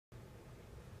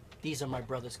These are my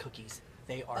brother's cookies.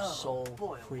 They are so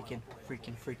freaking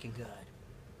good.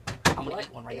 I'm gonna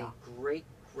eat one right now. Great,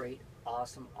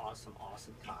 awesome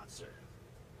concert.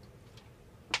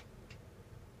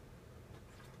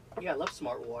 Yeah, I love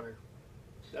Smart Water.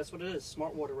 That's what it is,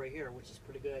 Smart Water right here, which is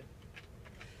pretty good.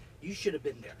 You should have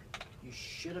been there. You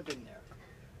should have been there.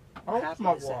 Oh,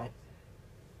 Smart Water.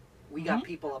 We got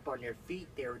people up on their feet.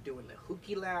 They were doing the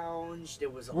Hookie Lounge. There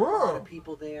was a lot of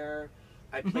people there.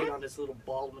 I played on this little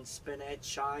Baldwin Spinach.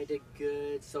 Shy did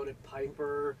good. So did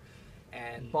Piper.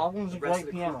 And Baldwin's the rest of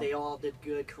the crew, they all did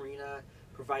good. Karina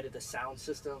provided the sound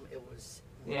system. It was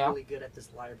really good at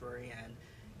this library. And,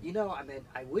 you know, I mean,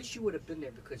 I wish you would have been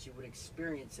there because you would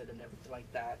experience it and everything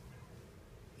like that.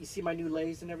 You see my new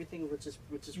lays and everything, which is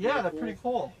really they're cool. pretty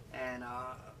cool. And,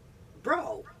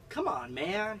 bro, come on,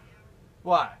 man.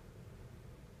 What?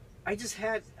 I just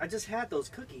had those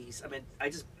cookies. I mean, I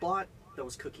just bought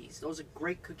those cookies. Those are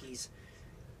great cookies.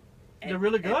 They're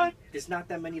really good? There's not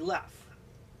that many left.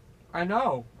 I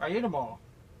know. I ate them all.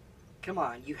 Come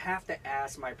on, you have to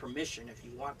ask my permission if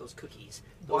you want those cookies.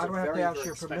 Why do I have to ask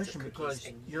your permission? Because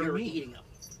you're me. Eating them.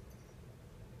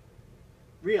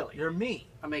 Really? You're me.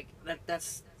 I mean,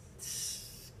 that's...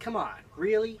 Come on,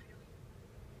 really?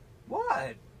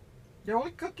 What? They're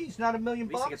only cookies, not $1 million.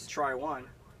 At least I get to try one.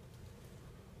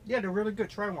 Yeah, they're really good.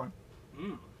 Try one.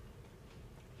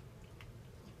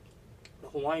 The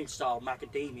Hawaiian style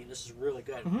macadamia. This is really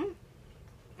good.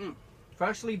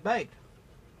 Freshly baked.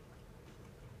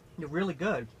 They're really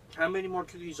good. How many more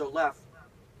cookies are left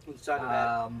inside of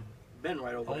that bin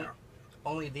right over there?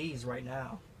 Only these right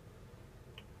now.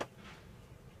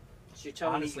 So you're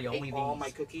telling me you ate all my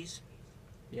cookies?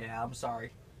 Yeah, I'm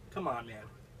sorry. Come on, man.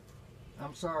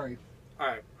 I'm sorry. All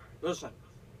right, listen.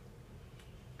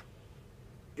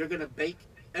 You're gonna bake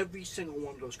every single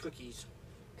one of those cookies.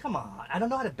 Come on, I don't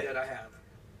know how to bake. That I have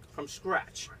from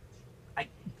scratch.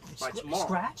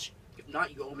 Scratch? If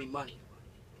not, you owe me money.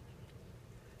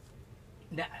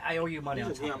 Nah, I owe you money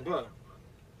on top of good.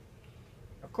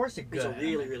 Of course they're good. These are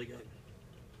really, really good.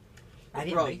 I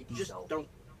didn't make these, just don't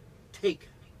take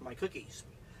my cookies.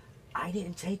 I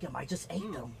didn't take them. I just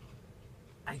ate them.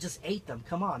 I just ate them.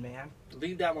 Come on, man.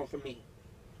 Leave that one for me.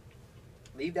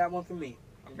 Leave that one for me.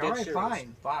 I'm dead serious.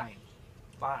 Fine.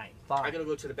 I gotta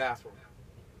go to the bathroom.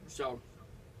 So,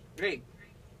 hey,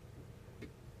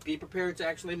 be prepared to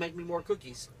actually make me more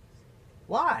cookies.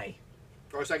 Why?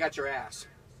 Or else I got your ass.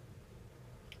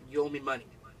 You owe me money.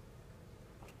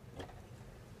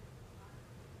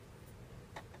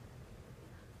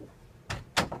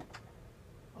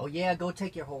 Oh yeah, go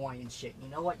take your Hawaiian shit. You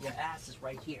know what? Your ass is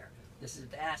right here. This is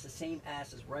the ass, the same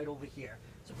ass is right over here.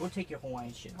 So go take your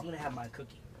Hawaiian shit. I'm gonna have my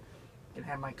cookie. I'm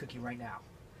gonna have my cookie right now.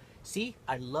 See,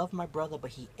 I love my brother,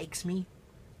 but he aches me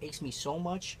so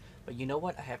much. But you know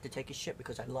what? I have to take his shit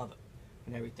because I love him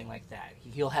and everything like that.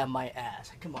 He'll have my ass.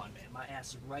 Come on, man. My ass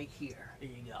is right here. There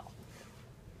you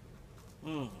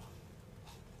go.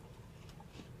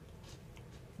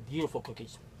 Beautiful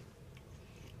cookies.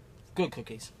 Good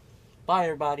cookies. Bye,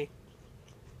 everybody.